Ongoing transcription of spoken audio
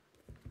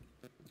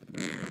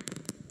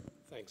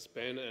Thanks,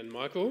 Ben and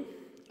Michael.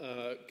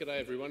 G'day,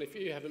 everyone. If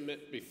you haven't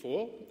met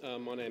before,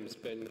 my name is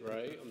Ben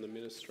Gray. I'm the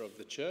minister of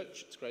the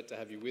church. It's great to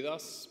have you with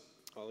us.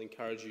 I'll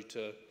encourage you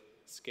to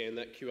scan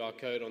that QR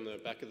code on the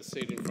back of the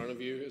seat in front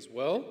of you as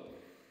well,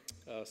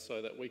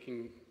 so that we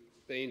can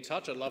be in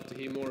touch. I'd love to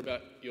hear more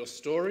about your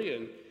story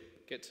and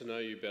get to know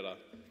you better.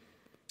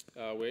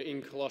 We're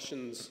in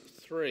Colossians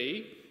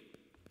 3.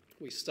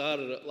 We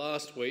started it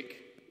last week,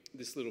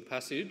 this little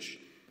passage,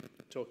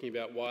 talking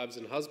about wives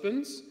and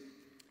husbands.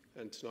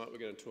 And tonight we're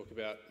going to talk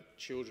about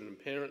children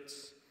and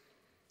parents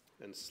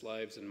and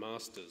slaves and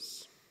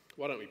masters.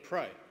 Why don't we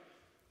pray?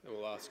 And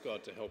we'll ask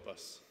God to help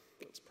us.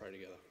 Let's pray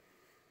together.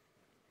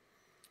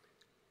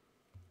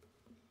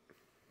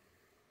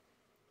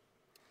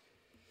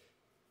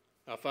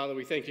 Our Father,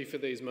 we thank you for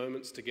these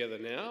moments together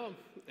now,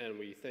 and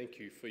we thank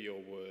you for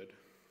your word.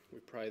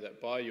 We pray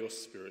that by your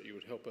Spirit you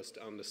would help us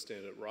to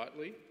understand it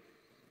rightly,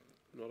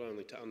 not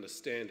only to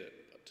understand it,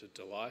 but to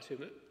delight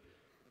in it,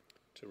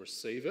 to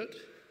receive it,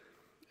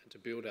 to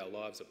build our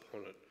lives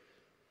upon it.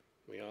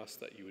 We ask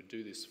that you would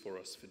do this for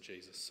us for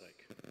Jesus'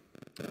 sake.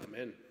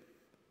 Amen.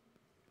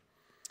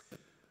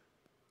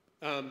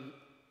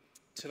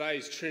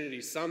 Today's Trinity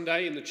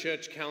Sunday in the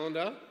church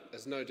calendar,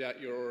 as no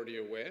doubt you're already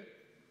aware.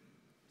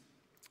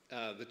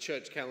 The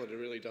church calendar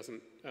really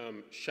doesn't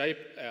shape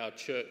our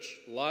church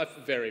life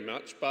very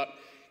much, but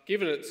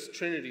given it's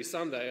Trinity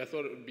Sunday, I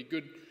thought it would be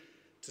good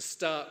to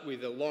start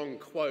with a long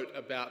quote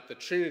about the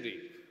Trinity.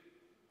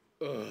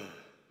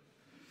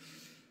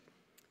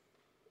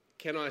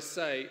 Can I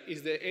say,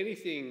 is there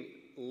anything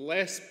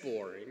less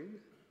boring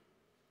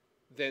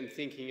than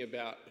thinking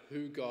about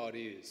who God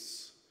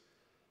is?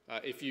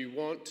 If you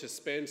want to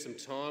spend some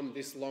time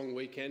this long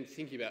weekend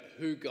thinking about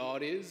who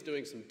God is,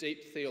 doing some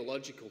deep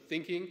theological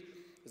thinking,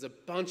 there's a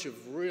bunch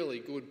of really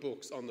good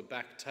books on the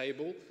back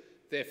table.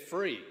 They're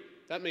free.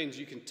 That means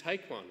you can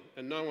take one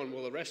and no one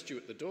will arrest you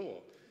at the door.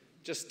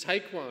 Just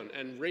take one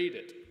and read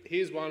it.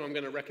 Here's one I'm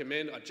going to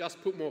recommend. I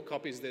just put more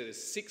copies there.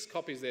 There's 6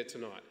 copies there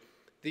tonight.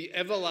 The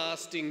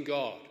Everlasting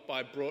God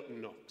by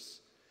Broughton Knox.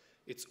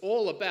 It's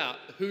all about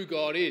who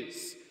God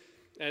is.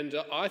 And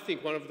I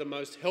think one of the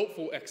most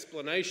helpful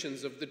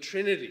explanations of the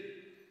Trinity,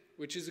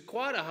 which is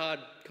quite a hard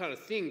kind of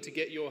thing to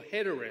get your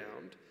head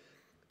around,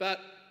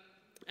 but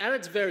at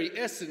its very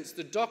essence,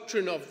 the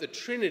doctrine of the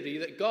Trinity,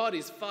 that God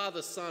is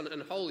Father, Son,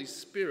 and Holy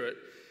Spirit,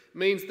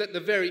 means that the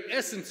very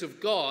essence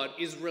of God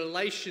is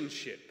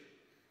relationship.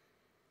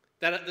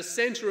 That at the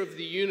centre of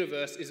the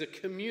universe is a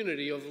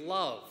community of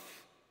love.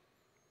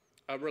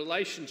 A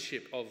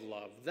relationship of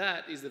love.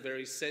 That is the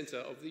very centre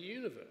of the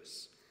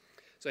universe.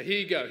 So here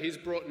you go. Here's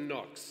Broughton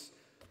Knox.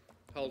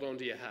 Hold on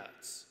to your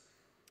hats.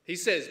 He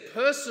says,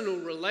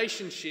 personal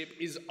relationship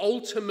is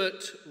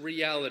ultimate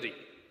reality.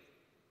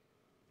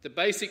 The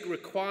basic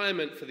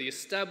requirement for the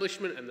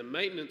establishment and the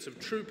maintenance of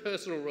true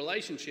personal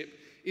relationship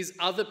is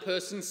other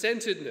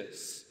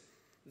person-centeredness.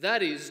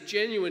 That is,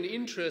 genuine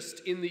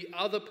interest in the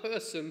other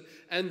person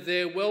and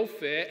their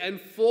welfare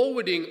and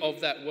forwarding of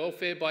that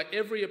welfare by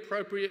every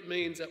appropriate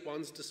means at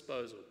one's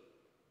disposal.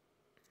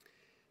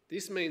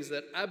 This means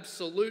that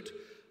absolute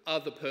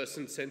other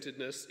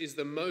person-centeredness is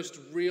the most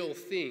real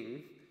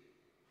thing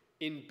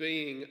in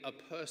being a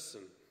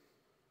person.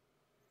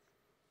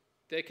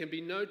 There can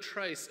be no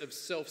trace of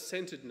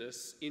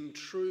self-centeredness in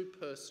true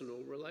personal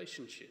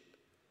relationship.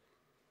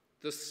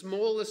 The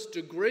smallest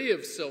degree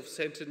of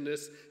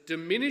self-centeredness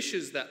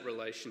diminishes that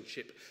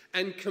relationship,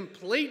 and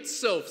complete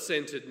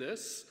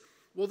self-centeredness,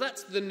 well,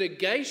 that's the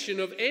negation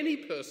of any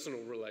personal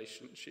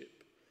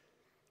relationship.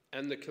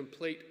 And the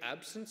complete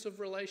absence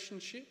of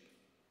relationship,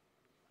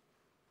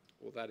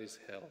 well, that is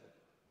hell.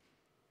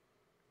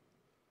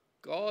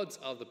 God's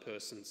other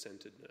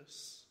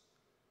person-centeredness,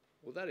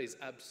 well, that is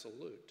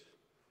absolute.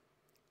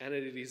 And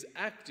it is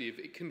active.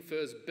 It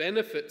confers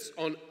benefits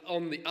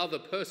on the other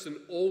person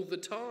all the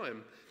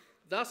time.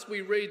 Thus,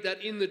 we read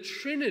that in the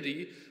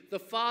Trinity, the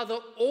Father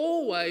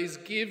always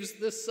gives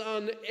the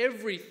Son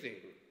everything.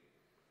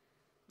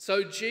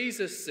 So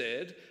Jesus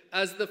said,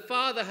 as the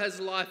Father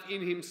has life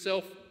in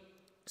himself,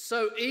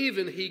 so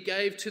even he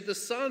gave to the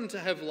Son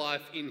to have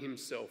life in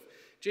himself.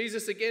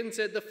 Jesus again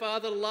said, the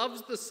Father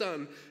loves the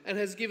Son and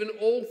has given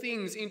all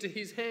things into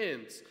his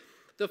hands.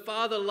 The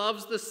Father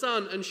loves the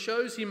Son and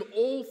shows him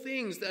all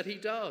things that he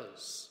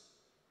does.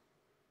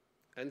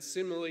 And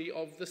similarly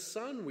of the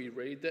Son, we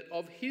read that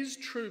of his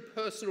true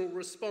personal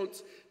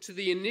response to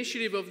the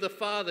initiative of the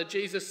Father,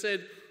 Jesus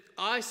said,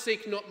 I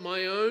seek not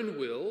my own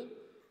will,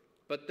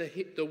 but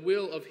the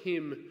will of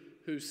him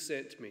who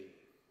sent me.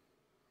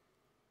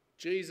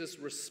 Jesus'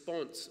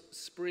 response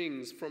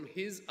springs from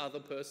his other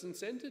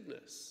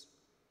person-centeredness.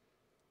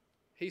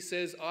 He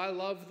says, I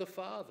love the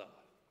Father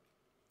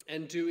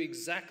and do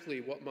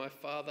exactly what my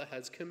Father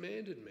has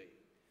commanded me.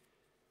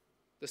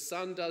 The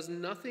Son does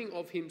nothing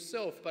of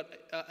himself,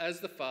 but as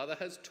the Father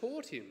has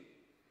taught him.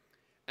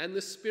 And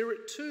the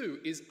Spirit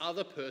too is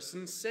other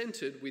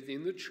person-centered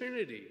within the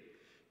Trinity.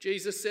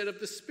 Jesus said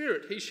of the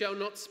Spirit, he shall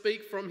not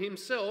speak from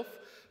himself,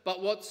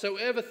 but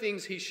whatsoever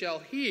things he shall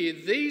hear,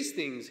 these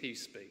things he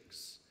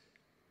speaks.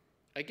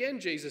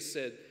 Again, Jesus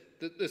said,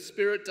 that the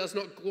Spirit does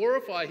not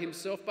glorify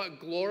himself but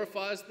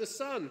glorifies the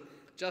Son,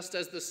 just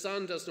as the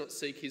Son does not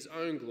seek his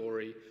own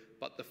glory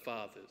but the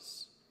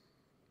Father's.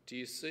 Do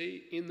you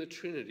see? In the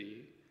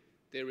Trinity,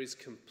 there is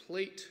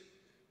complete,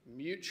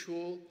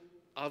 mutual,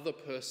 other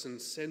person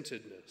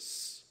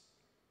centeredness.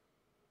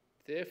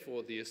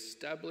 Therefore, the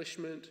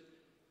establishment,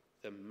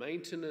 the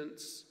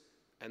maintenance,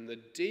 and the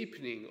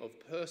deepening of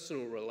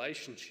personal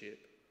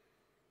relationship,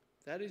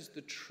 that is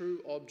the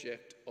true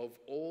object of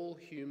all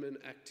human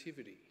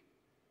activity.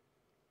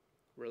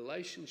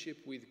 Relationship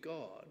with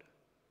God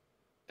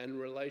and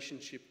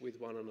relationship with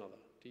one another.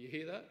 Do you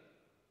hear that?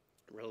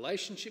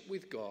 Relationship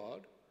with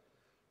God,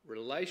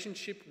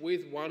 relationship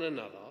with one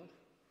another,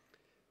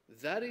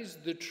 that is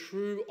the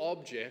true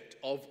object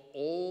of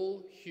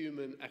all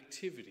human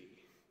activity.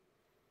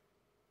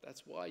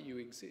 That's why you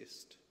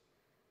exist.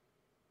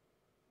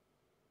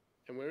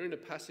 And we're in a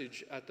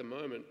passage at the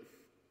moment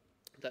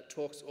that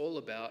talks all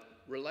about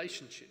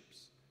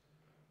relationships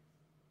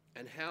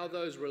and how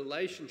those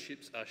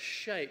relationships are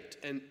shaped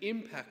and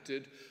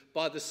impacted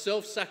by the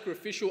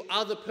self-sacrificial,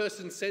 other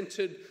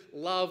person-centered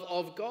love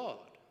of God.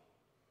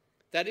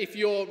 That if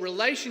your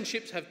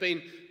relationships have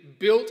been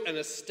built and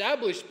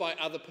established by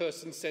other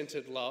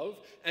person-centered love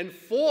and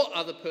for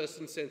other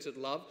person-centered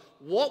love,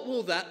 what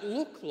will that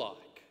look like?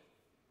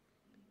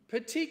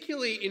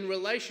 Particularly in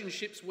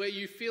relationships where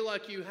you feel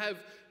like you have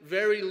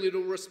very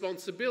little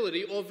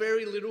responsibility or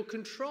very little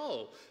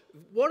control.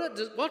 What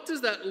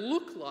does that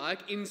look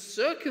like in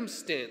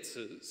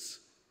circumstances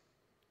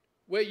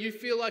where you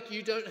feel like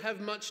you don't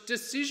have much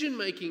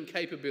decision-making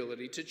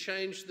capability to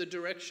change the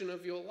direction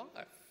of your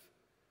life?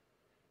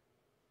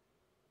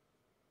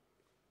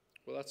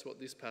 Well, that's what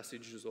this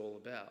passage is all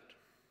about.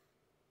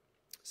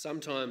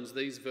 Sometimes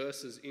these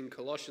verses in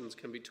Colossians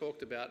can be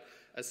talked about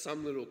as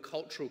some little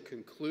cultural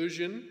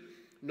conclusion,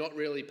 not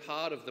really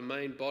part of the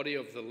main body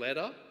of the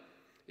letter.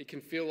 It can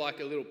feel like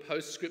a little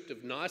postscript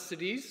of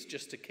niceties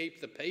just to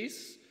keep the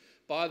peace.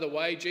 By the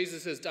way,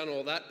 Jesus has done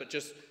all that, but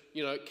just,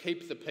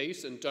 keep the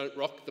peace and don't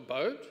rock the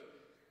boat.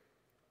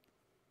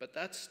 But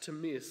that's to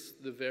miss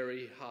the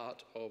very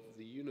heart of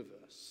the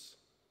universe.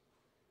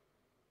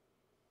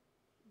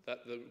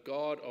 That the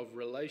God of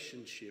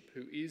relationship,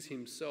 who is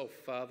himself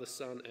Father,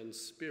 Son, and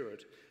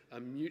Spirit, a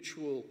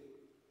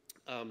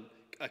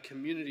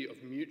community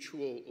of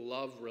mutual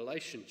love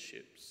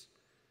relationships,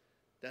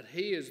 that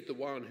he is the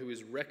one who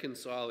is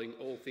reconciling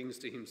all things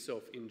to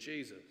himself in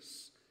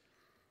Jesus.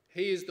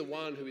 He is the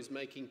one who is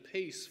making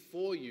peace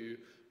for you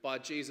by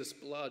Jesus'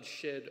 blood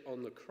shed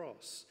on the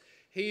cross.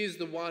 He is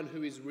the one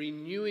who is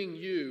renewing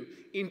you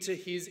into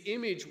his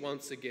image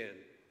once again.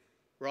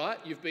 Right?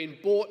 You've been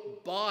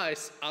bought by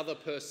other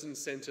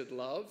person-centered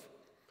love,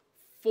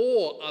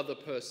 for other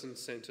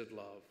person-centered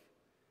love,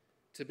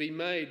 to be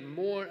made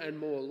more and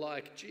more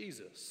like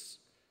Jesus,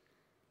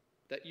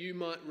 that you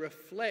might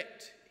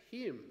reflect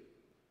him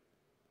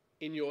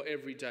in your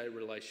everyday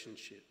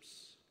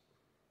relationships.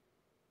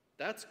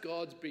 That's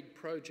God's big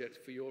project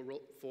for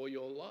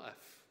your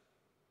life.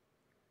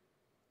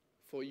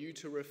 For you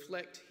to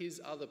reflect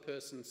his other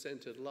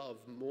person-centered love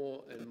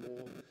more and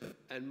more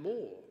and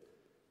more,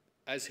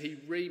 as he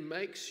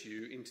remakes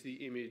you into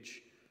the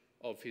image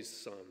of his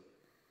Son.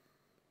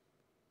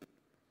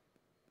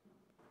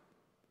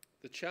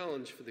 The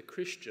challenge for the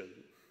Christian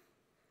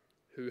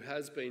who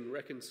has been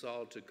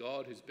reconciled to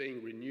God, who's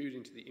being renewed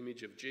into the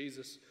image of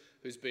Jesus,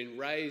 who's been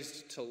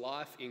raised to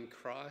life in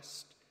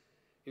Christ,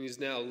 and is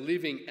now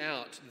living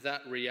out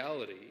that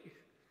reality,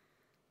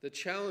 the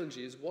challenge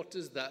is, what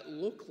does that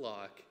look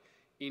like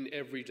in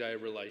everyday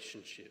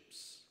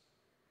relationships?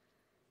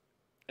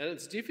 And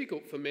it's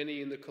difficult for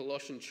many in the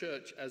Colossian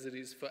church as it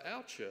is for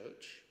our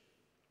church,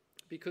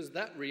 because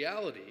that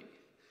reality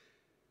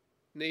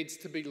needs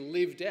to be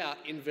lived out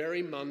in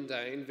very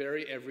mundane,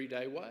 very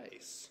everyday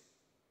ways.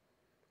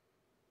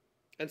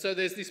 And so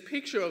there's this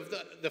picture of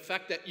the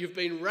fact that you've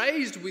been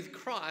raised with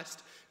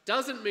Christ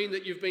doesn't mean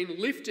that you've been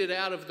lifted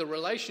out of the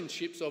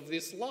relationships of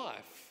this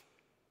life.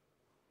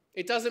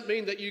 It doesn't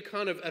mean that you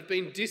kind of have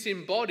been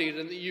disembodied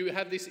and that you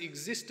have this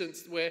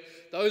existence where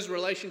those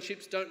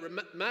relationships don't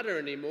matter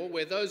anymore,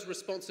 where those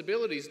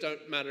responsibilities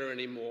don't matter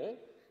anymore,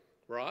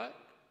 right?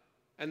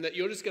 And that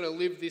you're just going to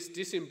live this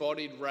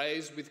disembodied,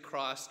 raised with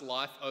Christ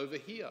life over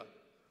here.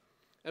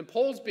 And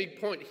Paul's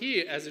big point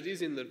here, as it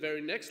is in the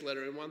very next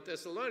letter in 1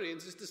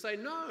 Thessalonians, is to say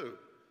no.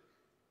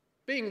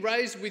 Being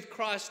raised with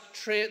Christ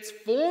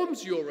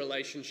transforms your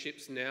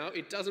relationships now.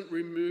 It doesn't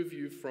remove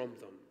you from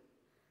them.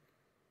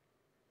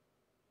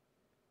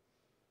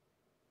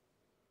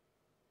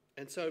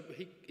 And so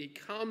he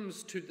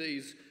comes to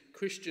these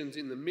Christians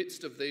in the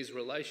midst of these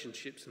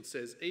relationships and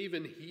says,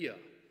 even here,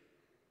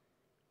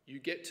 you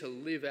get to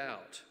live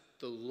out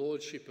the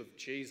lordship of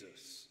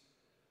Jesus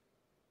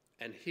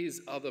and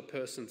his other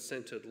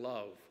person-centered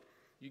love.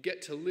 You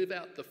get to live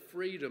out the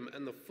freedom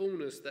and the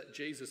fullness that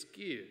Jesus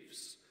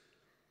gives,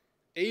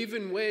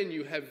 even when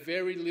you have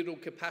very little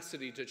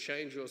capacity to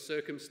change your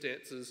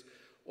circumstances,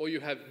 or you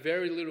have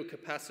very little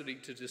capacity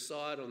to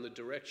decide on the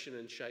direction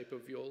and shape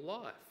of your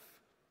life.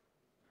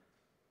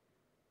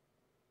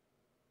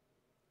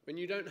 when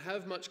you don't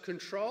have much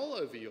control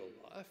over your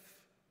life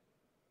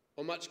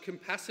or much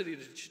capacity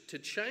to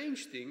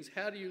change things,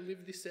 how do you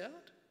live this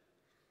out?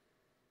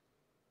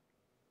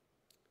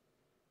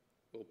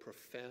 Well,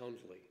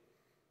 profoundly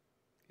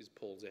is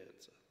Paul's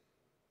answer.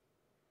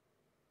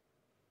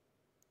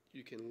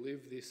 You can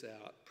live this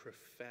out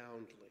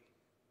profoundly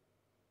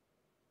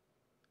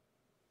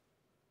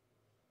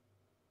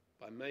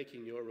by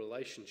making your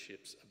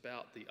relationships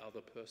about the other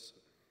person,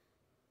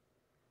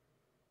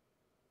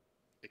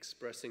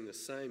 expressing the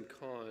same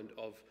kind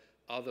of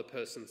other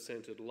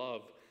person-centered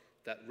love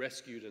that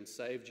rescued and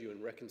saved you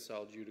and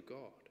reconciled you to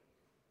God.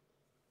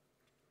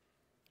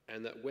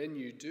 And that when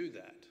you do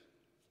that,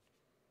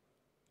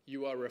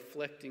 you are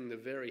reflecting the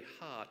very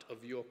heart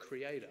of your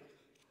Creator.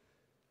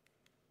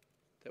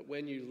 That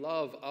when you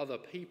love other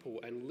people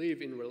and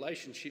live in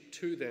relationship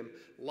to them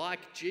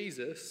like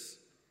Jesus,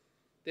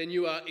 then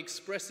you are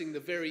expressing the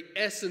very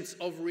essence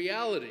of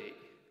reality,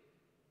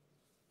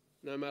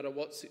 no matter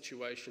what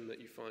situation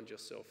that you find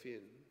yourself in.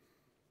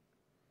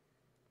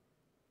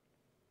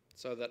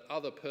 So that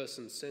other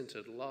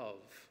person-centered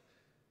love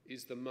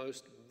is the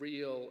most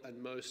real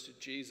and most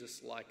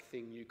Jesus-like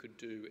thing you could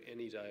do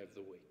any day of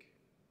the week.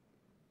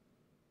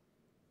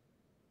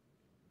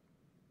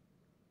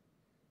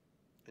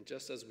 And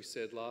just as we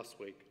said last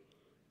week,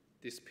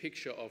 this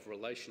picture of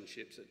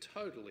relationships, it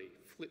totally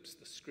flips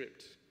the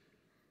script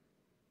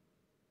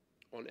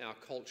on our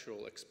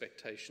cultural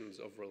expectations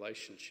of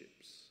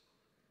relationships.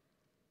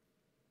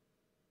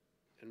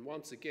 And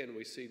once again,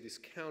 we see this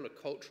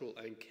countercultural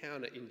and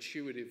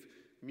counterintuitive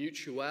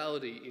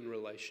mutuality in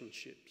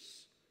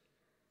relationships.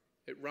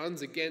 It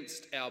runs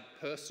against our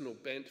personal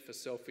bent for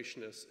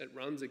selfishness. It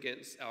runs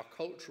against our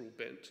cultural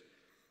bent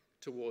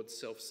towards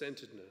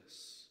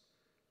self-centeredness.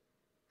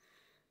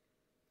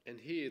 And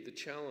here, the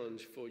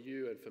challenge for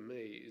you and for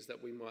me is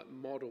that we might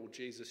model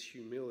Jesus'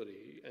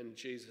 humility and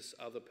Jesus'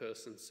 other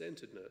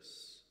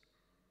person-centeredness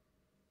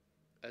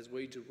as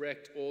we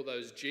direct all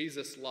those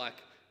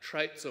Jesus-like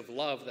traits of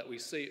love that we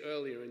see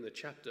earlier in the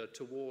chapter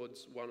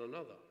towards one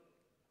another.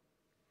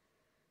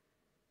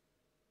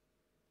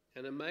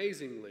 And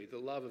amazingly, the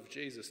love of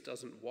Jesus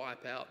doesn't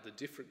wipe out the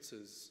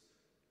differences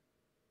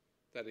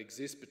that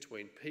exist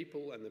between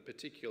people and the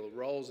particular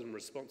roles and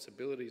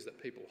responsibilities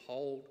that people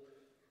hold.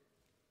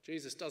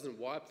 Jesus doesn't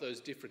wipe those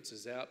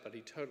differences out, but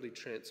he totally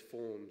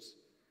transforms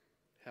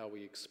how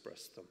we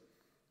express them.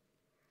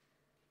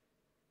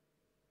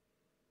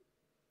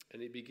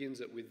 And he begins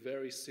it with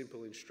very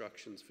simple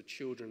instructions for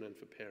children and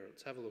for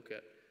parents. Have a look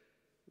at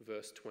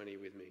verse 20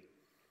 with me,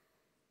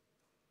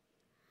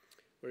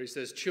 where he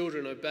says,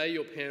 "Children, obey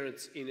your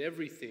parents in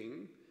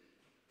everything,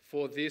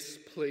 for this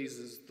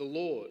pleases the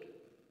Lord.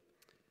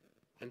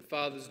 And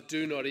fathers,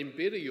 do not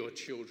embitter your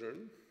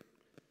children,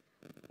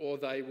 or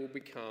they will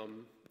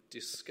become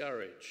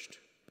discouraged."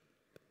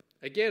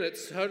 Again,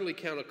 it's totally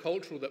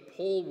countercultural that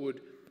Paul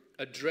would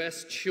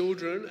address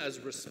children as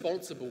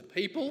responsible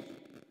people,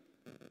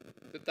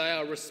 that they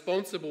are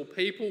responsible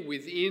people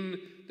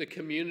within the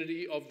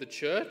community of the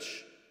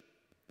church.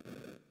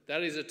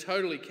 That is a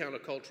totally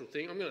countercultural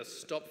thing. I'm going to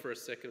stop for a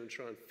second and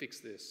try and fix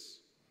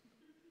this,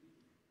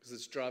 because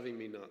it's driving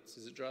me nuts.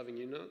 Is it driving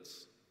you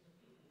nuts?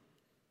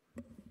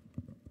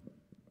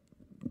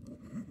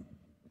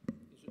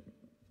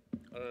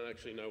 I don't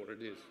actually know what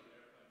it is.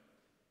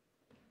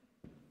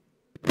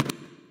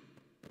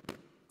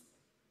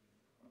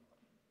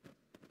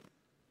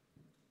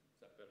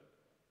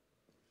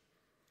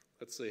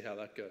 Let's see how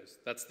that goes.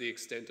 That's the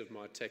extent of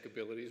my tech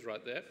abilities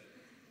right there.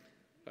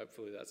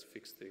 Hopefully that's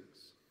fixed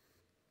things.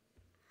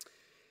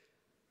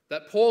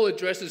 That Paul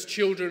addresses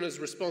children as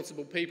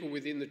responsible people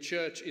within the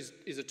church is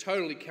a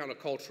totally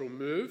countercultural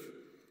move.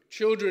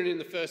 Children in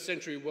the first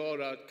century world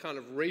are kind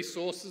of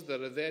resources that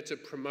are there to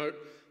promote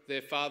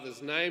their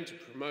father's name, to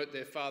promote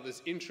their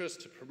father's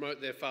interest, to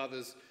promote their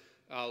father's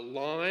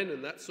line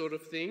and that sort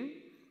of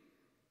thing.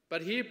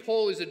 But here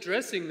Paul is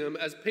addressing them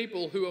as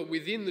people who are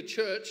within the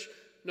church,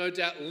 no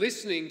doubt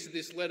listening to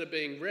this letter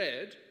being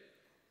read,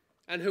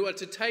 and who are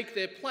to take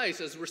their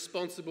place as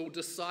responsible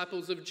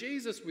disciples of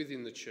Jesus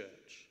within the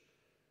church.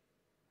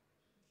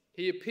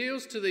 He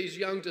appeals to these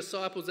young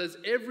disciples as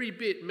every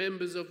bit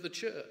members of the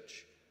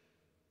church,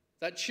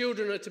 that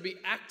children are to be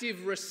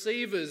active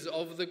receivers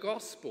of the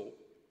gospel,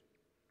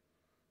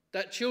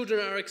 that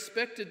children are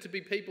expected to be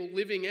people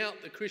living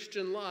out the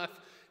Christian life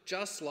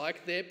just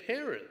like their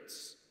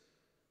parents,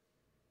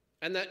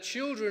 and that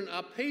children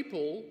are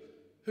people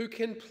who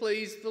can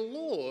please the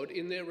Lord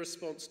in their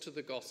response to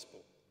the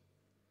gospel.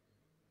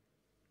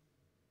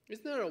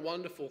 Isn't that a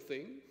wonderful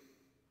thing?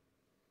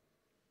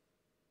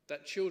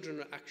 That children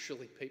are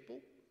actually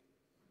people.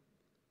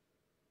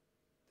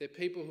 They're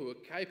people who are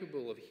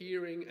capable of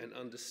hearing and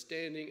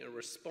understanding and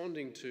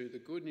responding to the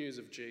good news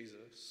of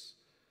Jesus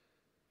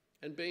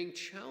and being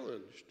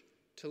challenged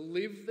to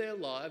live their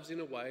lives in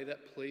a way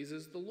that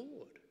pleases the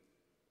Lord.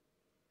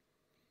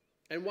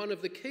 And one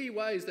of the key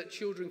ways that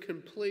children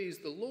can please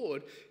the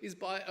Lord is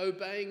by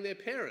obeying their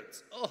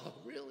parents. Oh,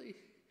 really?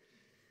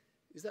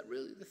 Is that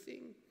really the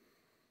thing?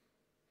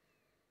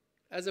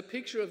 as a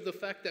picture of the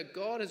fact that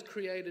God has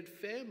created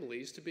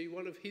families to be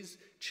one of his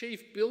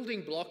chief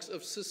building blocks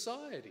of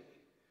society,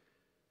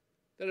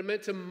 that are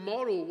meant to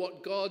model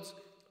what God's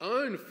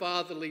own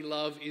fatherly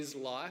love is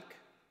like,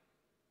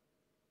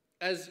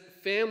 as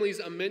families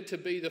are meant to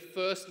be the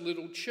first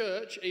little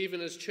church, even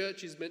as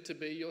church is meant to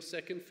be your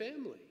second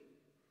family.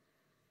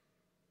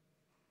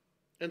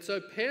 And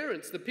so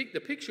parents, the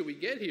picture we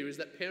get here is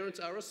that parents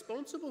are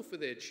responsible for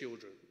their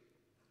children.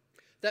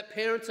 That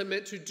parents are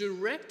meant to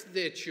direct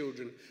their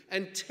children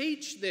and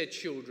teach their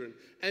children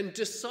and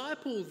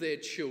disciple their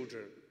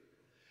children.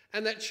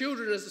 And that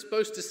children are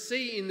supposed to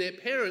see in their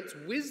parents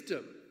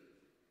wisdom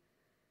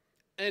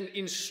and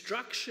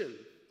instruction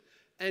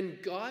and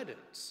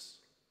guidance.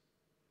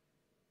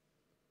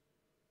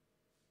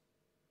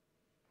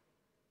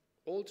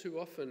 All too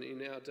often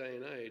in our day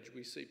and age,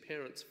 we see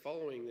parents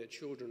following their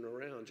children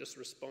around, just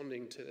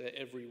responding to their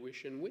every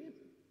wish and whim.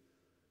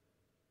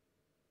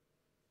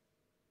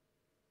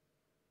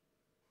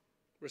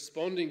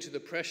 Responding to the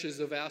pressures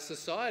of our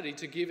society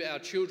to give our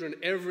children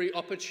every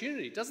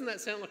opportunity. Doesn't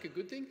that sound like a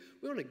good thing?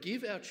 We want to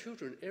give our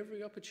children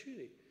every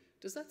opportunity.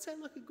 Does that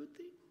sound like a good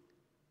thing?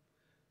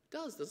 It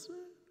does, doesn't it?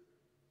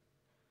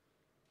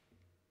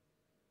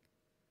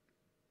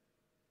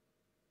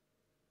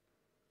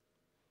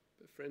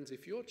 But friends,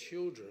 if your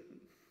children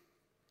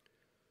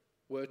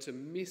were to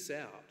miss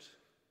out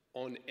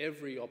on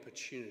every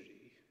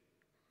opportunity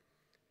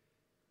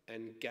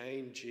and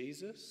gain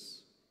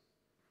Jesus,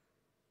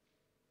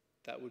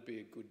 that would be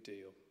a good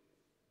deal.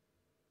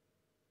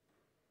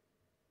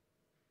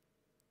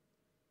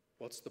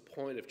 What's the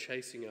point of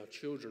chasing our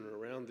children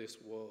around this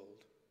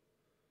world,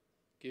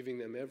 giving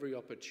them every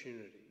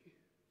opportunity,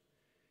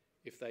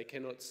 if they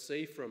cannot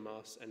see from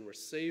us and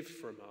receive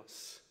from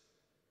us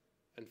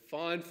and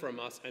find from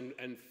us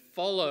and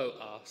follow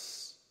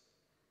us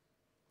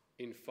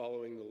in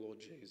following the Lord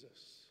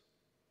Jesus?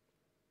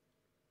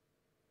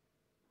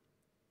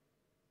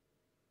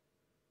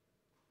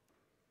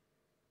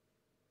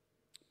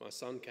 My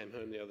son came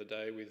home the other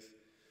day with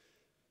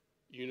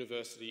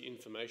university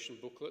information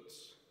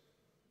booklets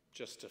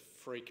just to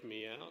freak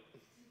me out.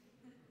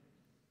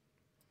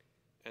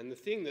 And the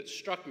thing that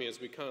struck me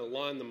as we kind of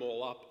lined them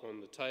all up on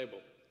the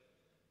table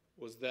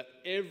was that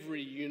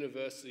every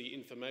university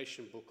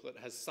information booklet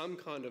has some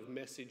kind of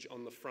message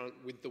on the front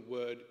with the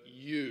word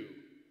 "you"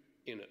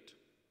 in it.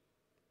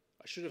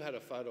 I should have had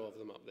a photo of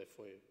them up there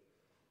for you.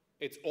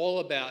 It's all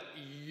about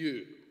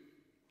you.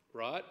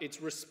 Right?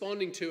 It's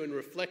responding to and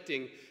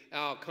reflecting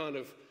our kind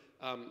of,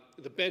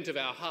 the bent of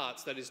our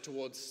hearts that is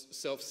towards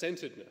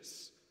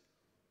self-centeredness.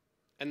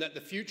 And that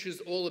the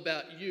future's all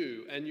about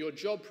you, and your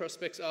job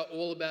prospects are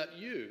all about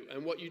you,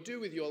 and what you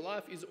do with your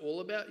life is all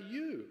about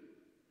you.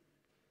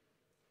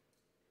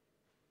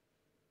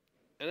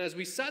 And as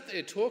we sat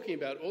there talking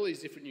about all these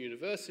different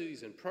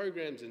universities and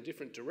programs and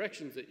different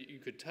directions that you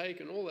could take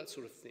and all that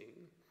sort of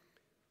thing,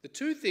 the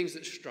two things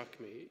that struck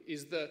me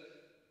is the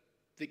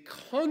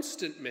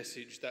constant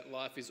message that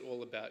life is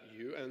all about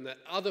you and that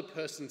other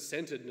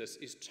person-centeredness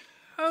is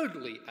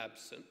totally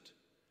absent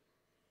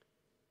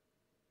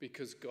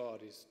because God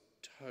is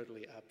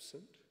totally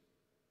absent.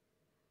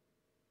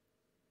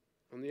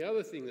 And the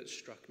other thing that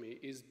struck me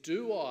is,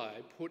 do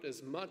I put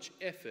as much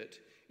effort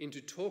into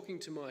talking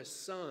to my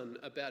son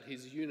about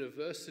his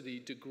university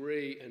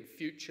degree and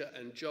future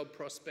and job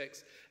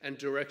prospects and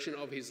direction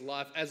of his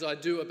life as I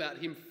do about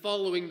him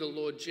following the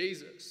Lord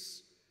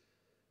Jesus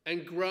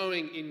and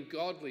growing in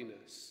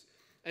godliness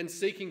and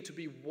seeking to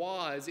be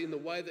wise in the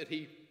way that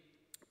he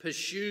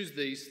pursues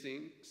these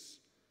things?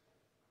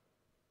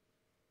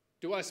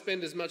 Do I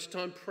spend as much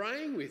time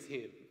praying with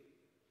him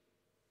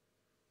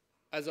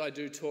as I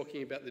do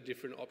talking about the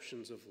different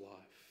options of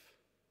life?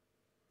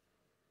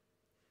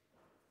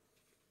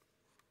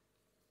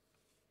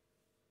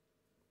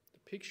 The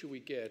picture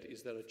we get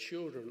is that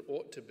children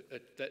ought to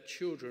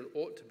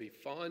be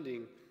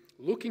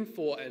looking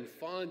for and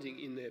finding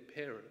in their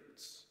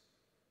parents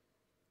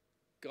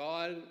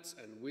guidance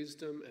and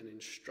wisdom and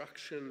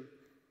instruction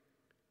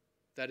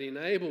that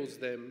enables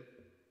them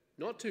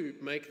not to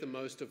make the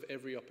most of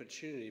every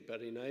opportunity,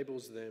 but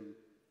enables them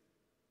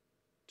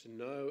to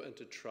know and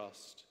to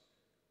trust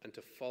and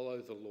to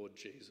follow the Lord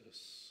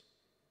Jesus.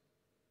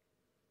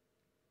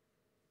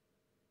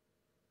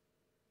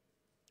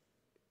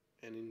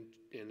 And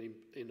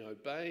in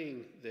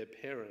obeying their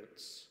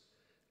parents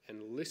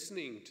and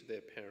listening to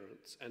their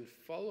parents and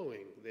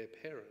following their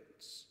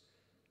parents,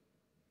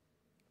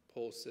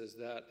 Paul says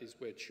that is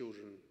where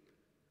children,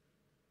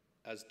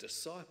 as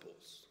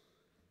disciples,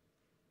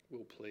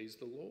 will please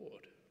the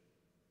Lord.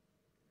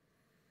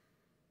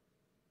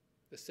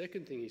 The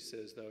second thing he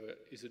says, though,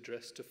 is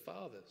addressed to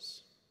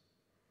fathers.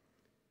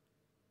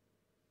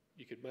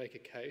 You could make a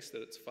case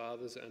that it's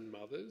fathers and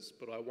mothers,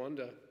 but I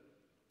wonder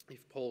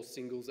if Paul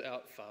singles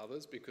out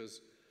fathers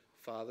because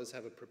fathers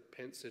have a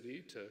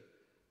propensity to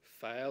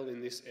fail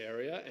in this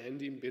area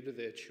and embitter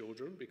their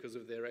children because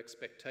of their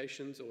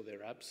expectations or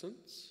their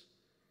absence.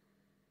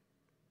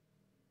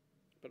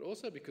 But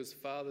also because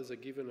fathers are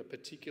given a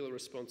particular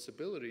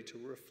responsibility to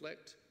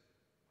reflect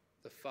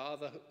the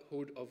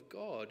fatherhood of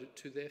God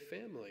to their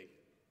family.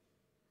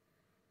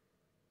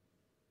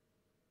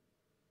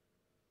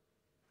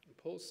 And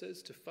Paul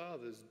says to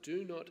fathers,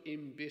 do not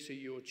embitter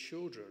your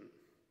children,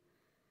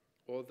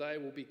 or they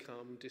will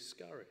become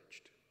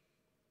discouraged.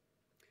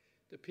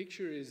 The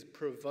picture is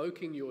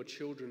provoking your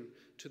children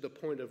to the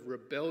point of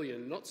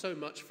rebellion, not so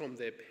much from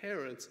their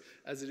parents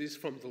as it is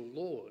from the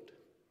Lord.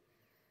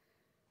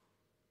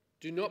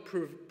 Do not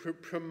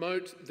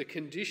promote the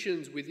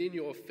conditions within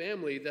your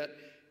family that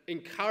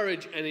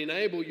encourage and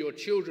enable your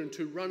children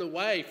to run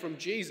away from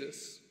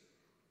Jesus,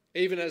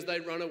 even as they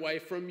run away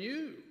from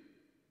you.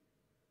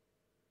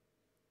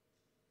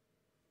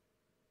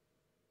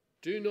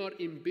 Do not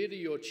embitter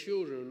your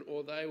children,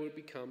 or they will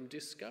become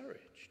discouraged.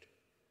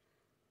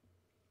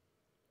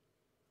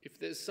 If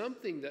there's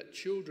something that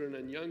children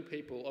and young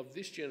people of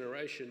this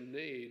generation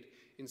need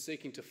in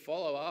seeking to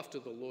follow after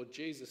the Lord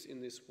Jesus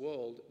in this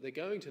world, they're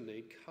going to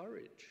need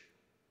courage.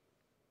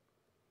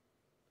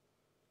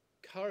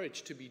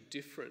 Courage to be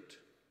different.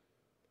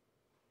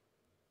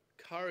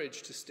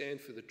 Courage to stand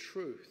for the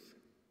truth.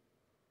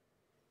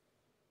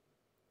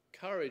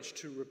 Courage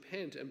to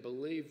repent and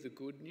believe the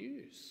good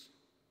news.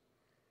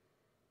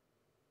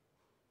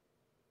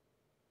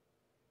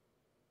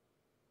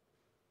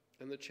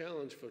 And the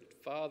challenge for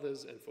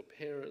fathers and for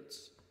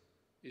parents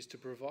is to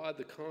provide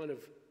the kind of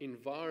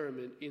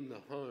environment in the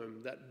home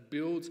that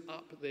builds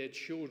up their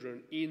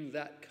children in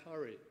that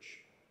courage,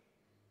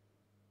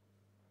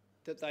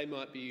 that they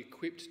might be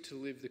equipped to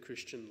live the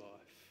Christian life.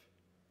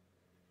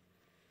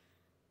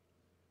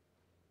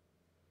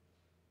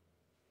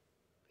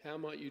 How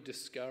might you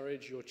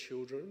discourage your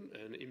children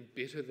and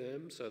embitter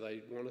them so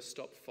they want to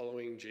stop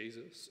following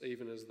Jesus,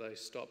 even as they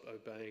stop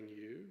obeying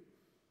you?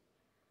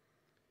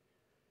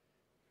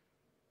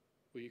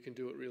 Well, you can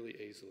do it really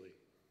easily.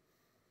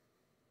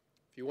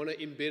 If you want to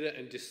embitter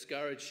and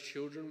discourage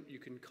children, you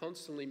can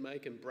constantly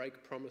make and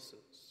break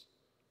promises.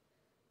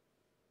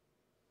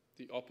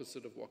 The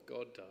opposite of what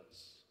God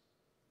does.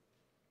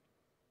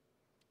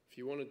 If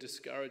you want to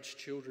discourage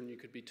children, you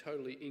could be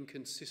totally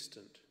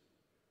inconsistent,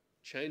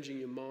 changing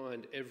your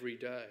mind every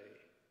day.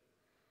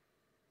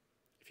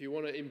 If you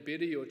want to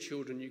embitter your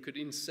children, you could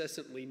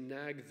incessantly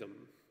nag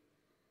them,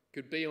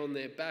 could be on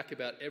their back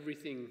about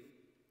everything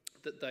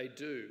that they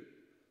do.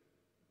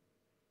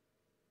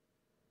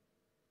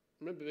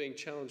 I remember being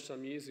challenged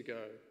some years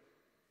ago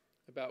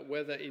about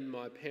whether in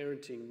my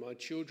parenting my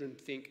children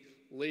think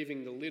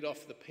leaving the lid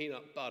off the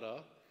peanut butter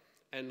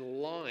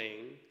and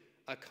lying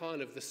are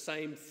kind of the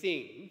same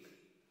thing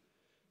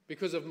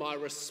because of my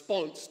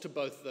response to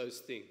both those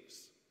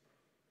things.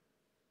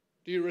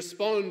 Do you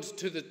respond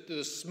to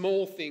the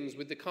small things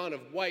with the kind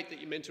of weight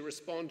that you're meant to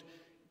respond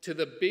to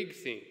the big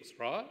things,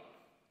 right?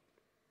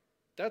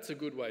 That's a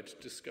good way to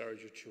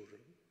discourage your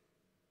children.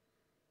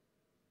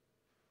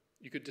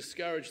 You could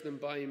discourage them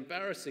by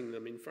embarrassing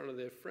them in front of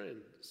their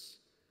friends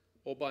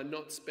or by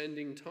not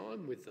spending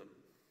time with them.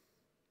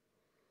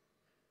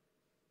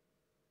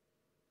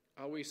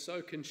 Are we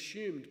so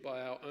consumed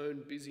by our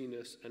own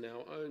busyness and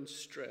our own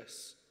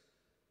stress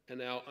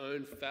and our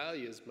own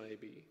failures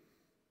maybe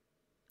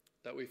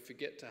that we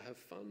forget to have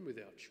fun with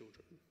our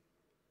children?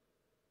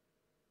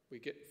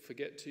 We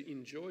forget to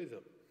enjoy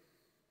them,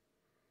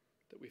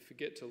 that we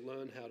forget to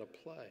learn how to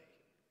play.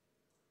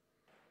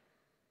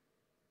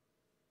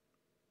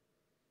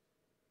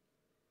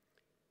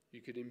 You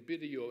could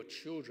embitter your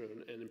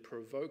children and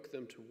provoke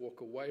them to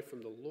walk away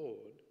from the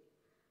Lord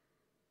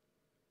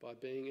by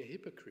being a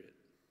hypocrite.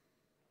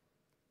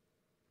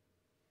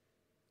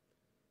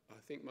 I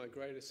think my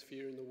greatest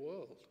fear in the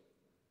world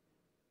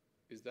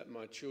is that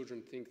my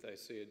children think they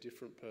see a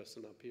different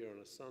person up here on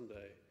a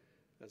Sunday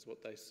as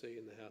what they see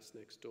in the house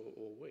next door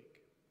all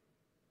week.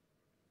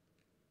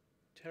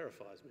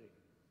 Terrifies me.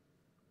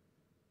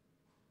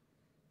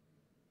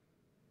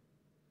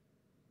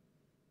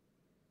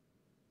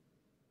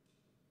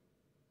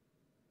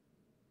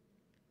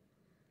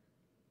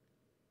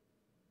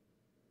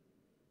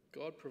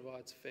 God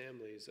provides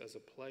families as a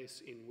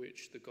place in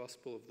which the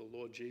gospel of the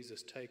Lord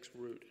Jesus takes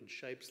root and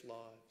shapes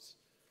lives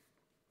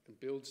and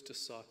builds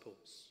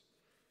disciples.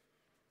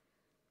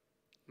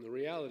 And the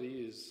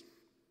reality is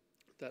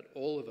that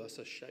all of us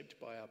are shaped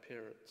by our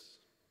parents,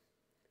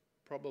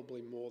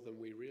 probably more than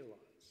we realize.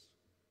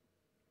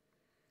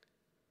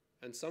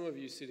 And some of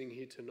you sitting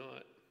here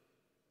tonight,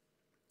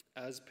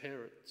 as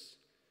parents,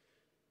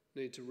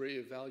 need to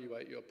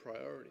reevaluate your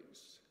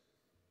priorities.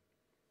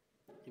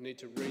 You need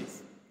to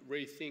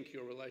rethink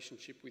your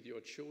relationship with your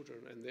children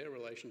and their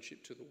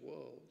relationship to the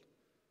world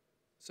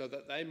so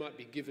that they might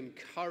be given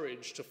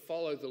courage to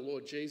follow the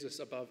Lord Jesus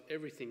above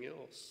everything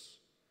else.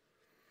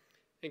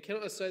 And can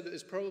I say that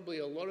there's probably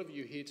a lot of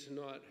you here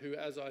tonight who,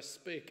 as I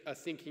speak, are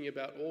thinking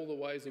about all the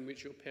ways in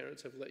which your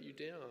parents have let you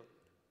down.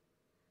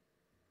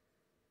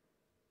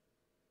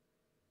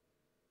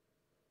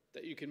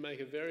 That you can make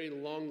a very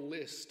long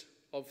list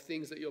of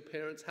things that your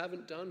parents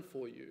haven't done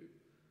for you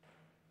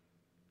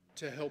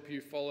to help you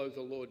follow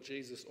the Lord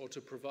Jesus or to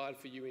provide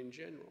for you in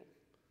general.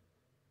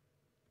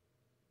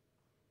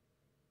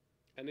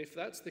 And if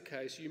that's the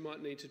case, you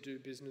might need to do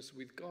business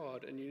with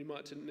God, and you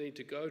might need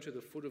to go to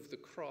the foot of the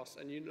cross,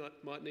 and you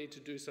might need to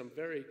do some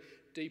very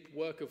deep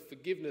work of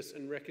forgiveness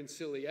and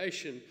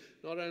reconciliation,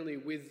 not only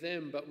with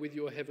them, but with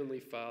your Heavenly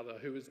Father,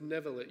 who has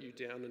never let you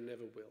down and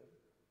never will.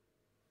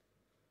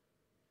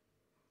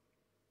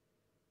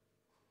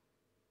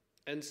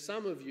 And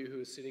some of you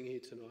who are sitting here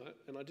tonight,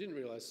 and I didn't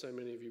realise so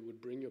many of you would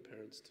bring your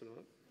parents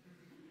tonight,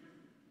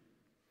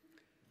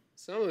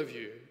 some of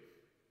you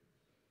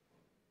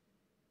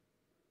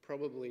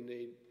probably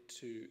need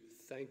to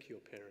thank your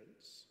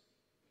parents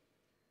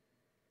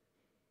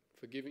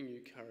for giving you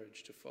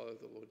courage to follow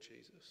the Lord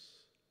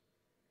Jesus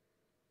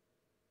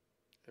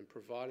and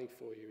providing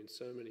for you in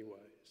so many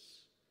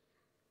ways.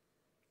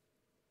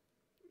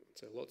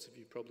 So lots of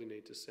you probably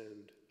need to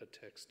send a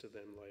text to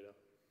them later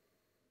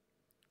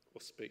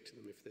or speak to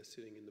them if they're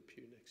sitting in the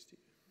pew next to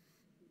you.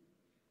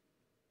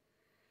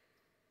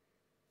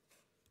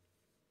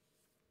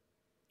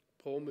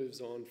 Paul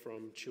moves on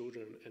from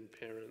children and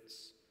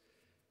parents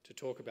to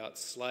talk about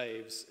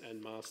slaves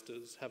and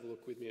masters. Have a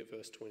look with me at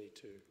verse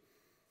 22.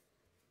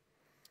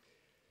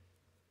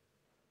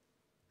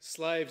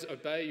 Slaves,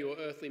 obey your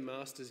earthly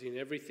masters in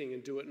everything,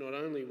 and do it not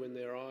only when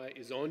their eye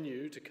is on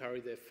you to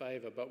curry their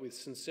favour, but with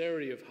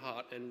sincerity of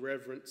heart and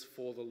reverence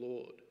for the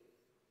Lord.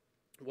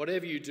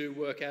 Whatever you do,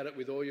 work at it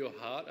with all your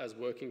heart as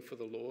working for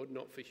the Lord,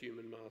 not for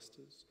human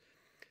masters,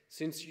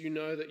 since you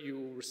know that you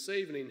will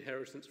receive an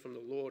inheritance from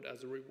the Lord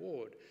as a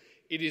reward.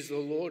 It is the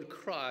Lord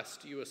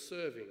Christ you are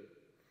serving.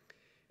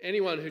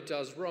 Anyone who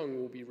does wrong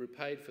will be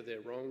repaid for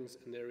their wrongs,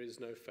 and there is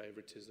no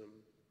favouritism.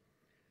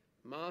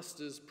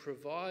 Masters,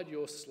 provide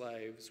your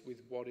slaves with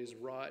what is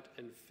right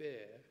and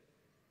fair,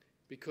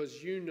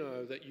 because you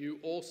know that you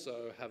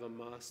also have a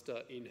master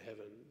in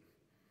heaven.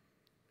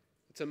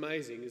 It's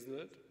amazing, isn't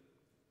it?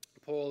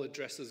 Paul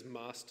addresses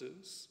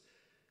masters,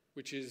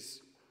 which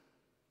is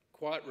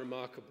quite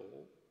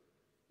remarkable,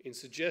 in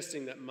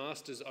suggesting that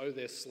masters owe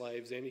their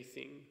slaves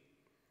anything.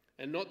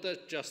 And not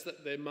that just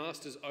that their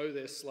masters owe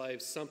their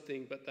slaves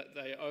something, but that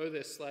they owe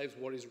their slaves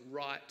what is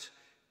right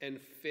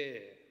and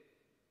fair.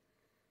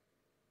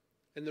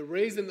 And the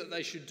reason that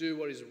they should do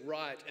what is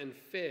right and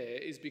fair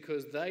is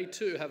because they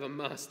too have a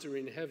master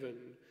in heaven,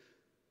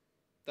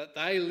 that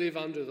they live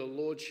under the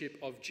lordship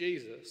of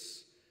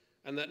Jesus,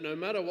 and that no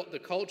matter what the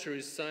culture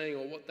is saying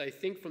or what they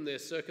think from their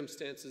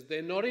circumstances,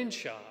 they're not in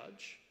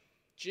charge.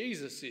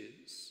 Jesus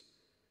is.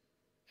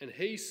 And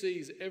he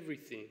sees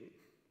everything,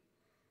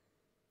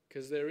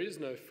 because there is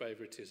no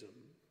favouritism.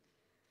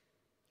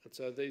 And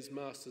so these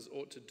masters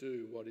ought to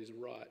do what is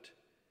right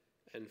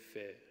and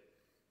fair.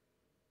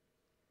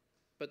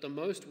 But the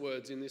most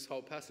words in this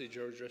whole passage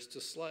are addressed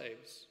to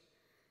slaves.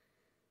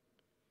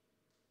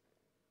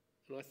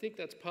 And I think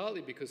that's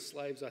partly because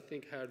slaves, I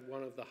think, had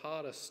one of the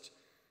hardest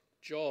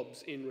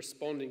jobs in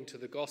responding to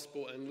the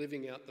gospel and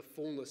living out the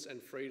fullness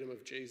and freedom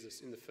of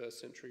Jesus in the first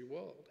century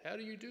world. How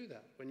do you do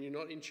that when you're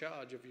not in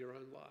charge of your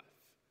own life?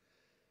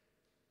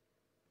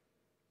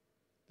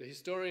 The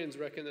historians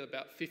reckon that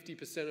about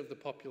 50% of the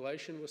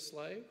population were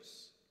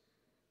slaves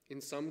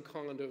in some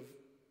kind of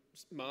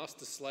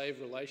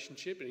master-slave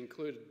relationship. It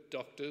included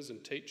doctors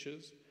and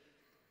teachers.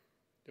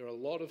 There are a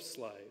lot of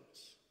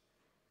slaves.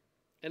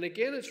 And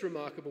again, it's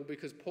remarkable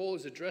because Paul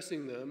is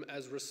addressing them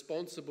as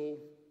responsible,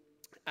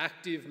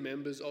 active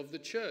members of the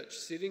church,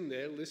 sitting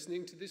there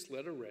listening to this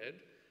letter read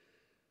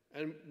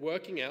and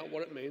working out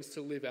what it means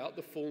to live out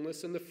the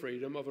fullness and the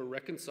freedom of a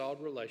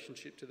reconciled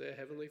relationship to their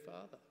Heavenly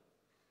Father.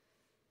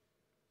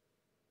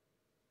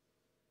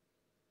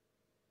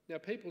 Now,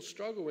 people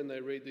struggle when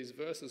they read these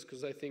verses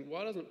because they think,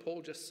 why doesn't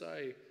Paul just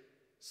say,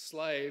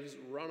 slaves,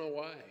 run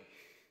away,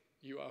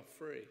 you are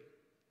free?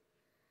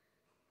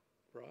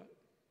 Right?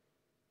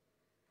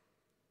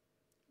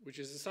 Which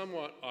is a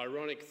somewhat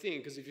ironic thing,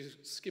 because if you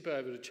skip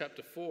over to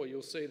chapter 4,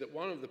 you'll see that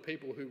one of the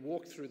people who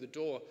walked through the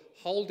door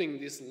holding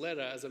this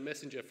letter as a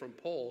messenger from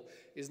Paul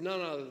is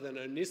none other than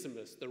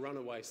Onesimus, the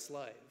runaway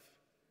slave,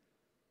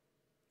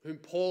 whom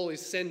Paul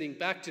is sending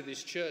back to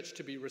this church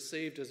to be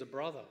received as a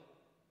brother,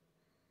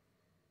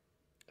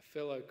 a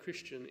fellow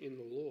Christian in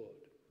the Lord.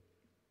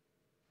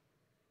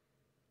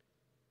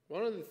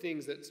 One of the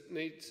things that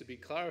needs to be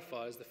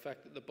clarified is the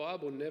fact that the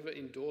Bible never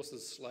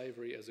endorses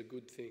slavery as a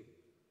good thing.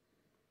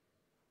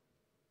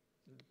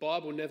 The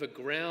Bible never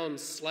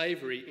grounds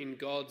slavery in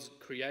God's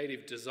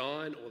creative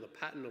design or the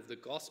pattern of the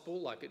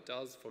gospel like it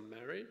does for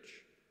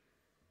marriage.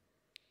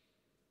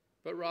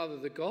 But rather,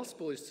 the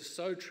gospel is to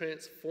so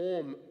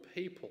transform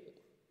people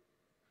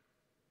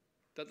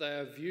that they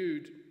are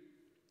viewed,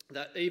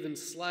 that even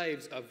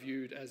slaves are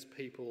viewed as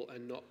people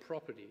and not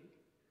property.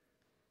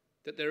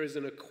 That there is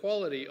an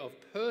equality of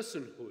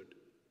personhood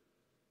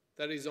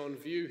that is on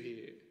view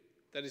here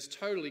that is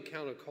totally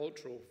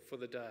countercultural for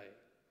the day.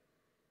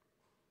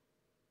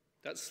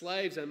 That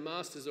slaves and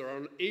masters are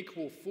on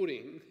equal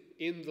footing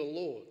in the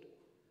Lord,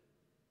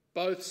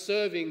 both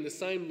serving the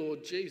same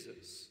Lord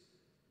Jesus,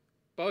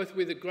 both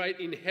with a great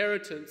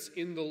inheritance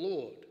in the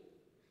Lord,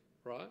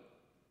 right?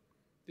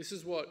 This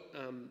is what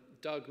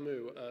Doug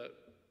Moo, a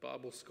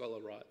Bible scholar,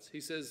 writes. He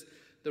says,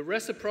 the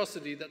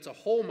reciprocity that's a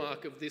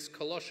hallmark of this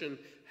Colossian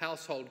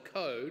household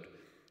code,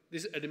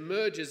 it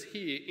emerges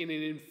here in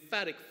an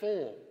emphatic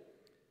form,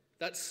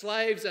 that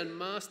slaves and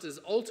masters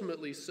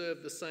ultimately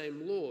serve the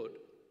same Lord,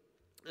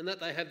 and that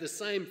they have the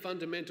same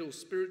fundamental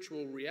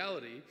spiritual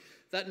reality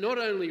that not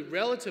only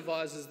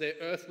relativizes their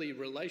earthly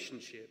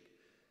relationship,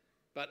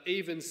 but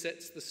even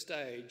sets the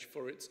stage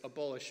for its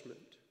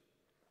abolishment.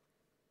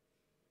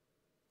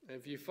 And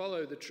if you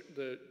follow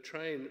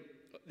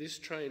this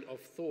train of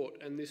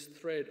thought and this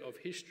thread of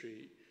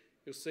history,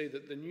 you'll see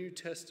that the New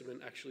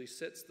Testament actually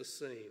sets the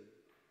scene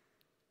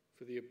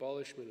for the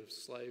abolishment of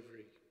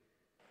slavery.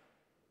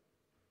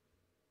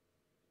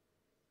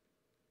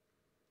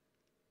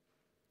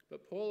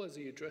 But Paul, as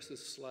he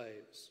addresses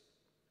slaves,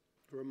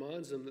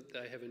 reminds them that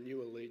they have a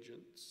new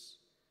allegiance,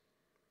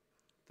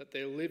 that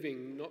they're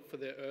living not for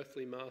their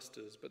earthly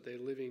masters, but they're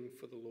living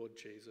for the Lord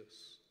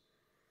Jesus.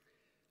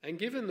 And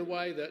given the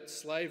way that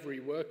slavery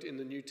worked in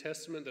the New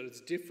Testament, that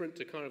it's different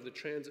to kind of the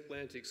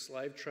transatlantic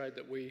slave trade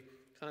that we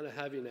kind of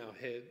have in our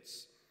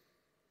heads,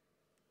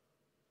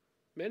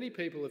 many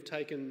people have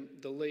taken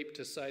the leap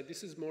to say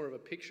this is more of a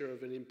picture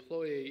of an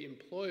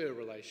employee-employer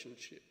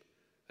relationship,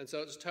 and so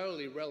it's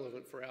totally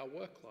relevant for our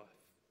work life.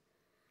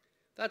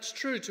 That's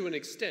true to an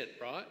extent,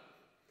 right?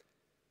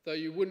 Though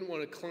you wouldn't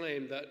want to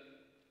claim that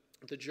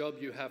the job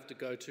you have to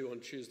go to on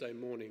Tuesday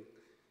morning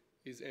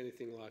is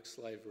anything like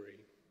slavery,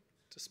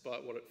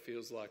 despite what it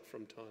feels like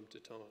from time to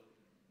time.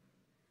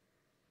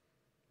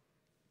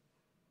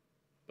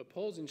 But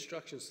Paul's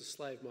instructions to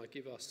slave might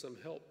give us some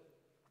help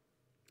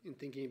in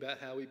thinking about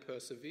how we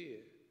persevere,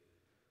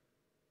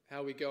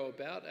 how we go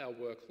about our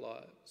work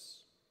lives,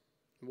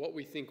 what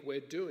we think we're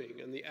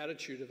doing, and the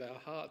attitude of our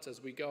hearts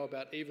as we go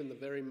about even the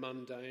very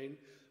mundane,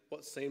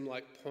 what seem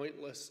like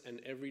pointless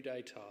and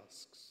everyday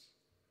tasks.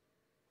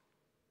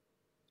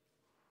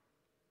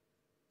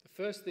 The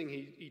first thing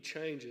he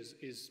changes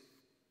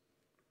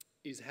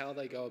is how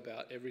they go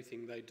about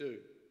everything they do.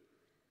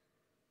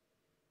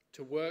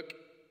 To work,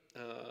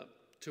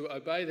 to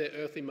obey their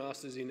earthly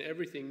masters in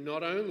everything,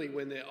 not only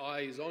when their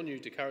eye is on you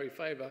to curry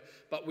favour,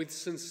 but with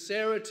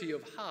sincerity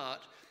of heart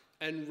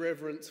and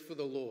reverence for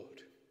the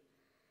Lord.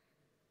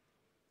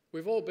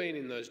 We've all been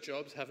in those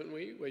jobs, haven't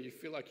we, where you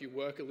feel like you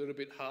work a little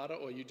bit harder,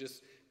 or you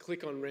just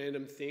click on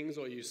random things,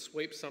 or you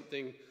sweep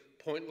something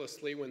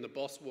pointlessly when the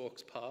boss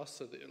walks past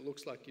so that it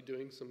looks like you're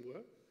doing some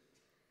work.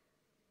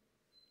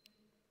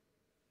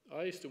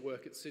 I used to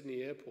work at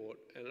Sydney Airport,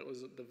 and it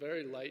was at the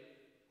very late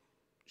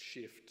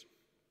shift,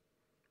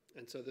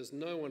 and so there's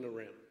no one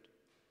around.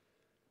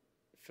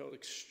 It felt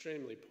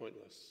extremely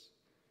pointless.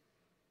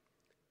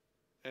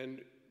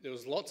 And there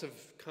was lots of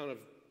kind of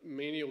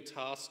menial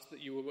tasks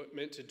that you were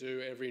meant to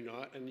do every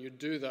night, and you'd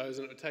do those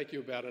and it would take you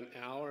about an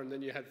hour, and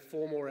then you had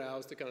 4 more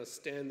hours to kind of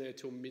stand there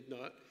till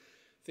midnight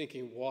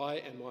thinking, why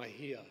am I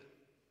here?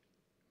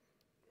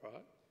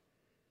 Right?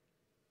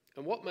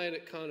 And what made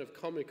it kind of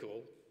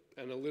comical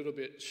and a little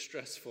bit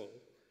stressful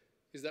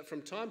is that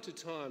from time to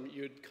time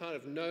you'd kind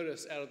of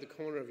notice out of the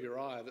corner of your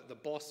eye that the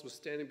boss was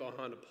standing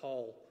behind a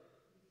pole,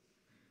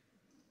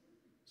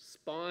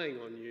 spying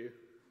on you,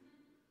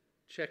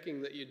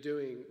 checking that you're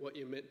doing what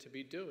you're meant to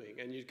be doing,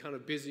 and you'd kind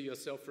of busy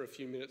yourself for a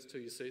few minutes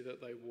till you see that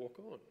they walk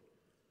on.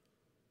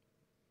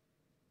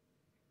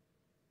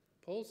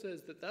 Paul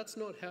says that that's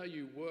not how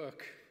you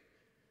work,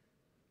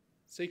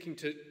 seeking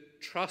to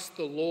trust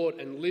the Lord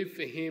and live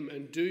for him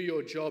and do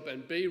your job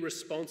and be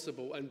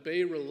responsible and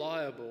be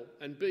reliable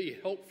and be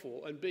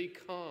helpful and be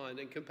kind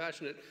and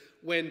compassionate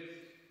when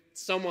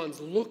someone's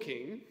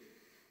looking,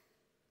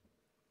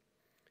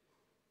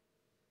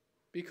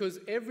 because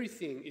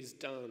everything is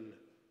done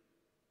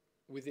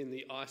within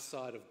the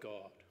eyesight of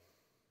God.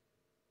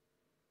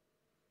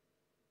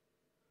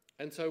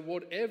 And so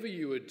whatever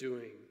you are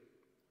doing,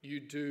 you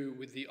do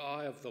with the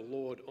eye of the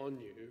Lord on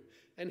you.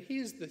 And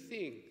here's the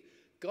thing,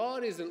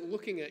 God isn't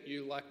looking at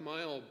you like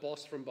my old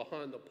boss from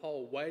behind the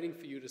pole, waiting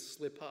for you to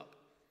slip up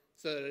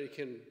so that he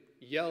can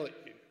yell at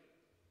you.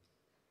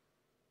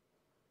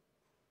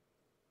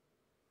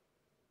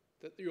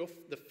 That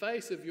the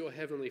face of your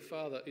Heavenly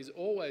Father is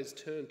always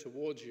turned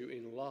towards you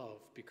in love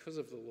because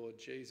of the Lord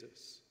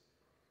Jesus.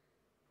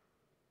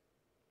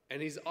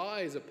 And his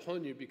eye is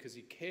upon you because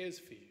he cares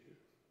for you.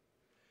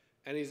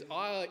 And his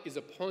eye is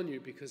upon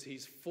you because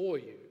he's for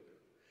you.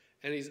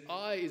 And his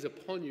eye is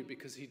upon you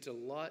because he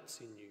delights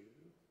in you.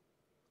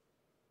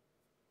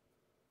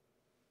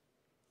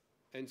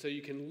 And so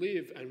you can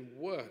live and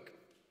work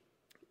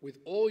with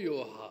all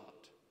your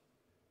heart,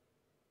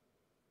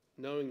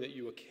 knowing that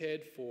you are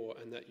cared for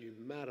and that you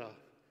matter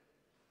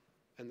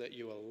and that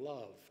you are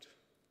loved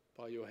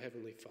by your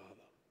Heavenly Father.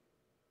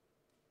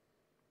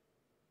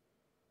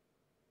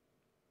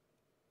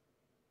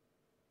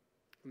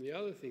 And the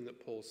other thing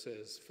that Paul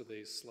says for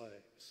these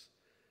slaves,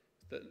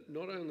 that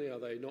not only are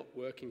they not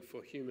working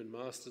for human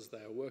masters,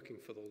 they are working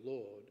for the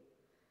Lord,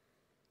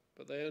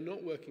 but they are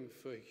not working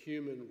for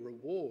human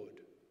reward,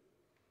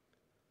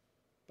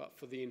 but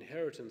for the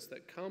inheritance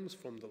that comes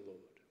from the Lord.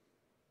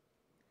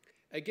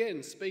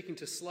 Again, speaking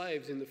to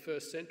slaves in the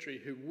first century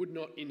who would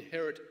not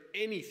inherit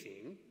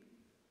anything,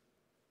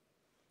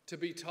 to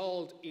be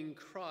told in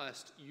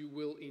Christ you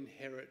will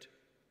inherit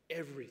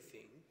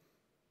everything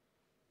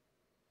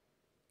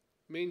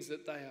means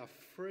that they are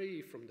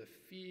free from the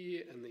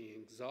fear and the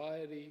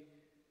anxiety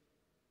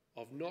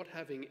of not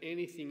having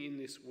anything in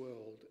this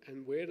world.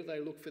 And where do they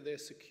look for their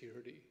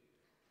security?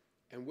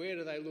 And where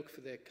do they look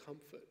for their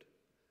comfort?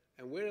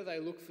 And where do they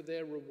look for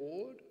their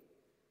reward?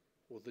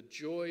 Well, the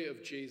joy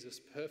of Jesus'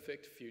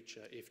 perfect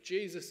future. If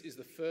Jesus is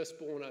the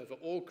firstborn over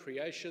all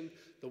creation,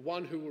 the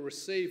one who will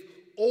receive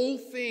all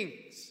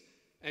things,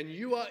 and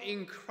you are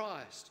in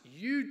Christ,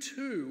 you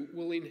too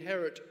will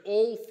inherit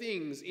all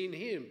things in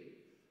him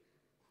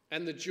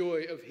and the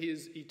joy of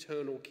his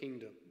eternal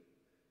kingdom.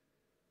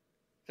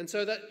 And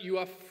so that you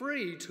are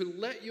free to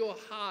let your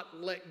heart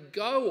let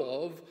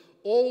go of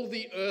all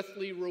the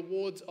earthly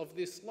rewards of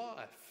this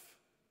life.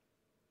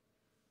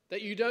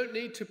 That you don't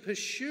need to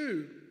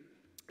pursue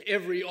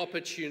every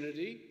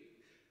opportunity,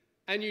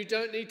 and you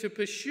don't need to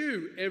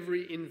pursue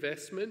every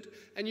investment,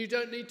 and you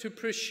don't need to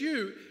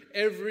pursue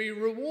every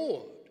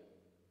reward.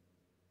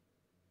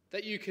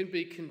 That you can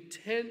be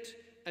content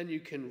and you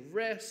can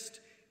rest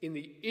in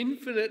the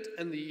infinite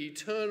and the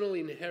eternal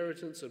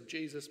inheritance of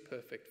Jesus'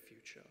 perfect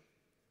future.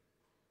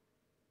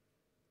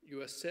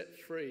 You are set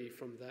free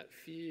from that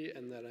fear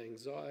and that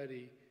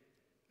anxiety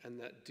and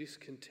that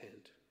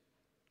discontent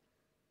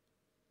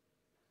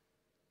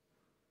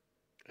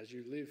as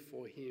you live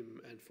for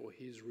him and for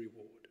his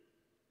reward.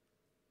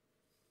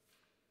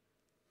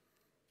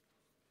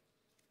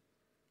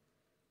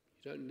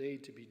 You don't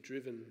need to be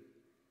driven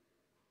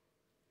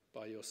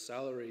by your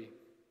salary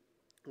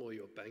or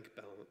your bank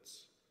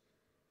balance.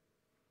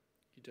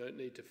 You don't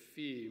need to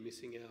fear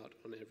missing out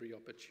on every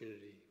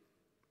opportunity.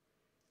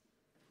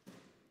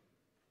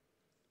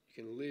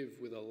 You can live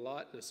with a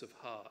lightness of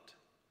heart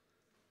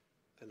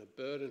and a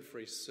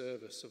burden-free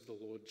service of the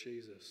Lord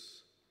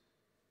Jesus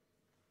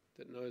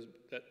that knows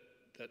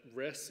that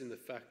rests in the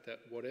fact that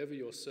whatever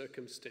your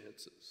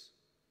circumstances,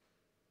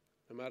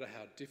 no matter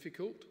how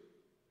difficult,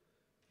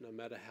 no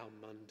matter how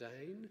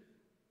mundane,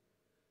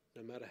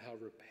 no matter how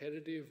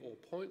repetitive or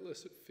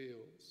pointless it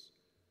feels,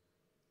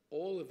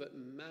 all of it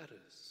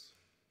matters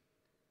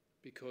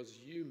because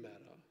you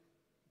matter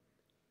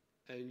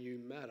and you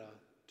matter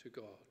to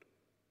God.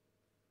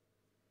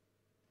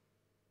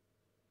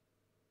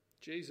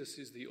 Jesus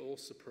is the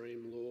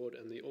all-supreme Lord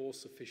and the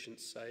all-sufficient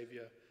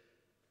Saviour.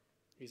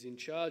 He's in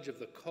charge of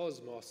the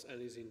cosmos and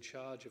is in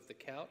charge of the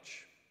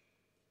couch.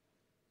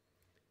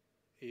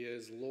 He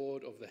is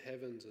Lord of the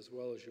heavens as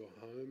well as your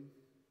home.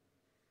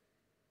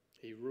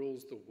 He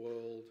rules the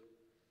world.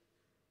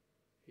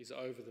 He's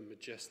over the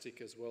majestic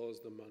as well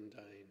as the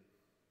mundane.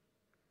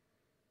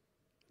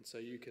 And so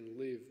you can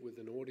live with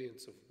an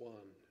audience of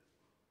one,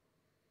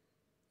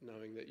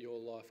 knowing that your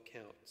life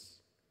counts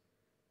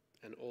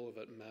and all of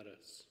it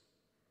matters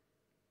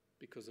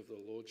because of the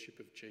Lordship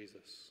of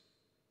Jesus,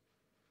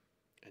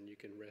 and you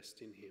can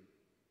rest in him.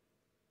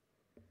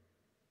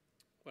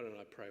 Why don't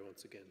I pray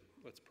once again?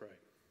 Let's pray.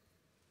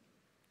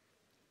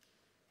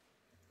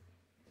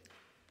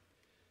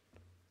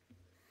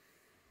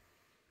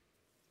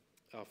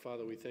 Our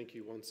Father, we thank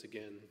you once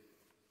again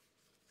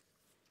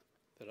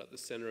that at the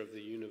centre of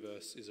the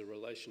universe is a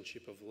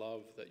relationship of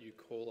love that you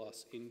call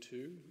us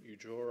into, you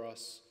draw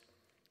us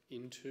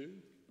into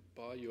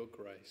by your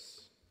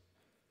grace.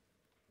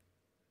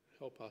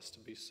 Help us to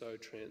be so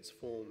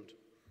transformed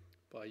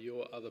by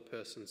your other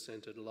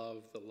person-centred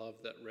love, the love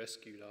that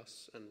rescued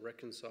us and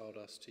reconciled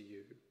us to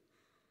you,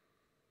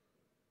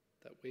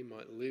 that we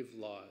might live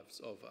lives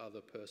of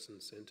other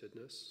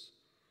person-centredness,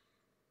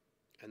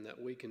 and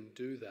that we can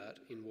do that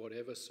in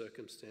whatever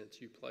circumstance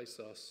you place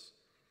us,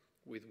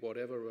 with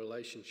whatever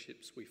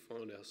relationships we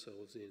find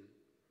ourselves in.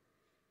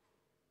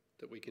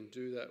 That we can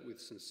do that with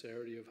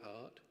sincerity of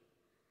heart,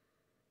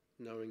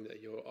 knowing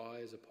that your eye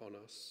is upon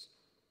us,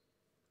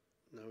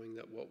 knowing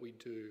that what we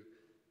do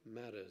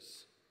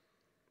matters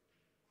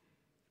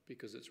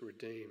because it's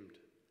redeemed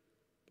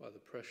by the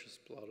precious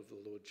blood of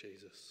the Lord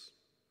Jesus.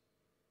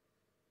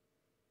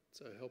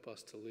 So help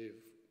us to live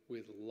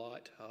with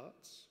light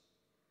hearts,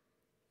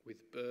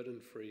 with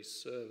burden-free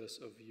service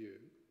of you.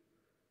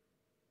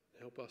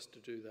 Help us to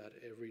do that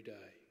every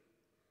day,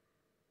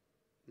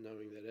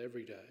 knowing that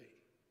every day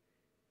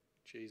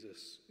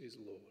Jesus is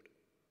Lord.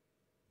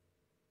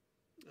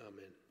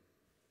 Amen.